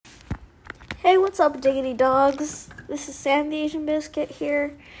Hey, what's up, diggity dogs? This is SamTheAsianBiscuit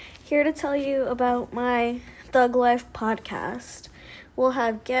here to tell you about my Thug Life podcast. We'll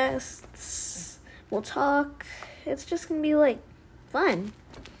have guests, we'll talk, it's just gonna be, fun.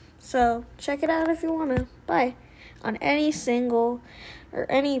 So, check it out if you wanna. Bye. On any single or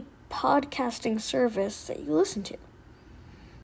any podcasting service that you listen to.